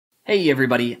Hey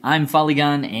everybody, I'm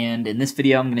Follygon, and in this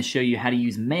video I'm going to show you how to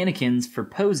use mannequins for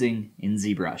posing in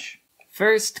ZBrush.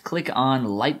 First, click on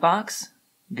Lightbox,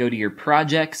 go to your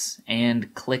projects,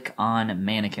 and click on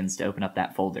Mannequins to open up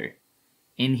that folder.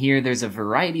 In here there's a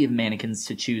variety of mannequins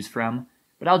to choose from,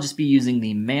 but I'll just be using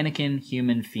the mannequin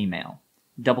human female.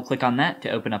 Double click on that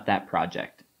to open up that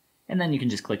project. And then you can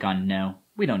just click on No.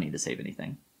 We don't need to save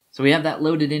anything. So we have that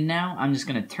loaded in now. I'm just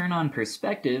going to turn on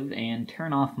perspective and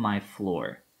turn off my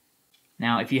floor.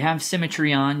 Now, if you have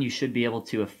symmetry on, you should be able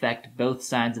to affect both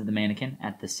sides of the mannequin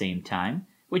at the same time,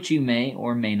 which you may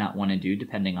or may not want to do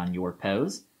depending on your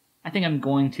pose. I think I'm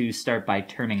going to start by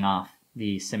turning off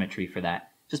the symmetry for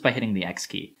that, just by hitting the X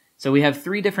key. So we have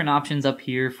three different options up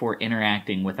here for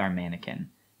interacting with our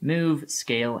mannequin: move,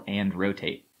 scale, and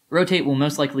rotate. Rotate will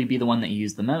most likely be the one that you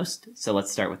use the most, so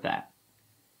let's start with that.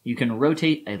 You can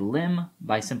rotate a limb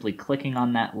by simply clicking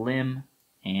on that limb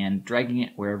and dragging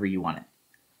it wherever you want it.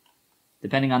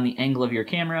 Depending on the angle of your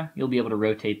camera, you'll be able to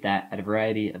rotate that at a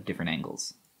variety of different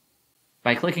angles.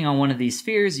 By clicking on one of these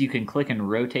spheres, you can click and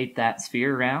rotate that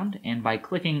sphere around, and by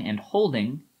clicking and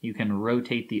holding, you can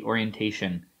rotate the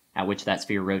orientation at which that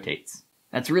sphere rotates.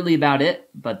 That's really about it,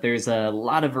 but there's a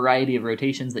lot of variety of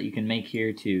rotations that you can make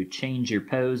here to change your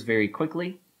pose very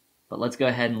quickly. But let's go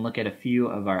ahead and look at a few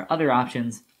of our other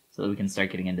options so that we can start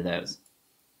getting into those.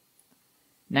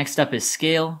 Next up is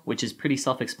scale, which is pretty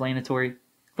self-explanatory.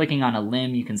 Clicking on a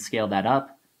limb, you can scale that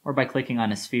up, or by clicking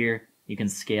on a sphere, you can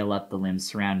scale up the limbs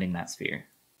surrounding that sphere.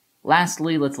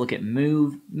 Lastly, let's look at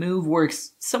move. Move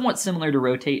works somewhat similar to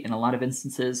rotate in a lot of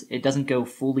instances. It doesn't go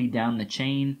fully down the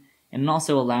chain, and it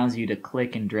also allows you to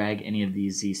click and drag any of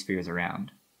these Z-spheres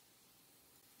around.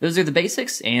 Those are the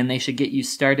basics, and they should get you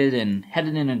started and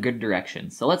headed in a good direction.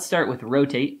 So let's start with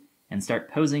rotate and start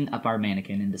posing up our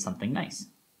mannequin into something nice.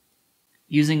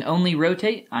 Using only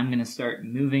rotate, I'm going to start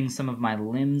moving some of my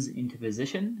limbs into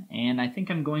position, and I think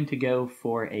I'm going to go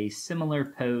for a similar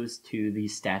pose to the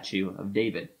statue of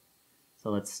David. So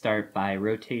let's start by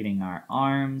rotating our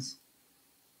arms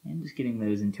and just getting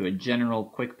those into a general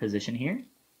quick position here.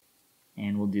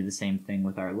 And we'll do the same thing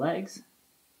with our legs.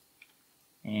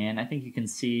 And I think you can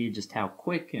see just how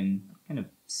quick and kind of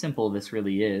simple this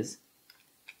really is.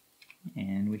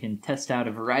 And we can test out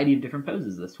a variety of different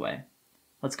poses this way.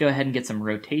 Let's go ahead and get some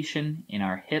rotation in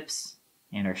our hips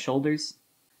and our shoulders.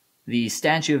 The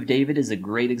statue of David is a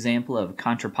great example of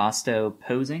contrapposto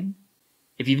posing.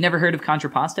 If you've never heard of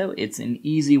contrapposto, it's an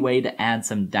easy way to add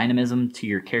some dynamism to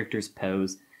your character's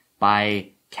pose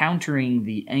by countering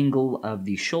the angle of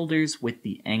the shoulders with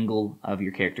the angle of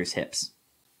your character's hips.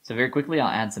 So very quickly, I'll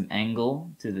add some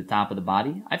angle to the top of the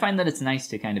body. I find that it's nice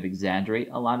to kind of exaggerate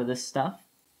a lot of this stuff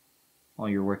while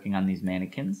you're working on these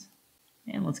mannequins.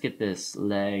 And let's get this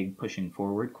leg pushing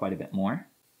forward quite a bit more.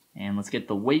 And let's get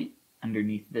the weight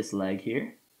underneath this leg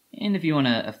here. And if you want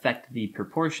to affect the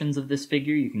proportions of this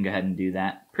figure, you can go ahead and do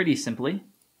that pretty simply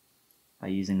by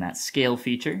using that scale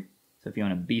feature. So if you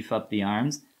want to beef up the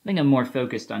arms, I think I'm more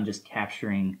focused on just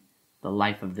capturing the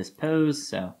life of this pose,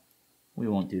 so we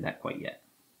won't do that quite yet.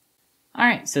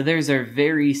 Alright, so there's our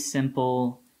very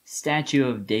simple Statue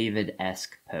of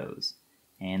David-esque pose.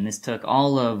 And this took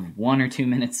all of 1 or 2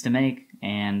 minutes to make,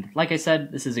 and like I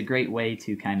said, this is a great way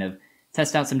to kind of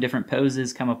test out some different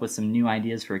poses, come up with some new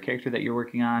ideas for a character that you're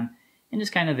working on, and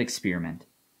just kind of experiment.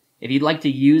 If you'd like to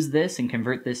use this and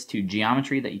convert this to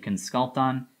geometry that you can sculpt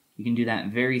on, you can do that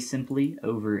very simply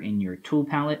over in your tool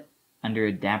palette under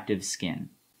Adaptive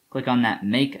Skin. Click on that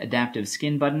Make Adaptive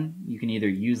Skin button. You can either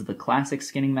use the classic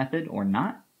skinning method or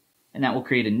not, and that will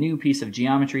create a new piece of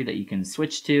geometry that you can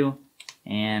switch to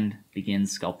and begin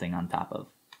sculpting on top of.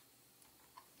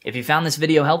 If you found this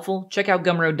video helpful, check out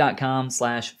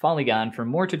gumroad.com/Follygon for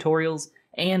more tutorials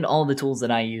and all the tools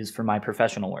that I use for my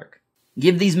professional work.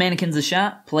 Give these mannequins a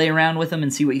shot, play around with them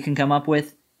and see what you can come up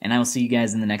with, and I will see you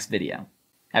guys in the next video.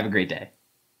 Have a great day.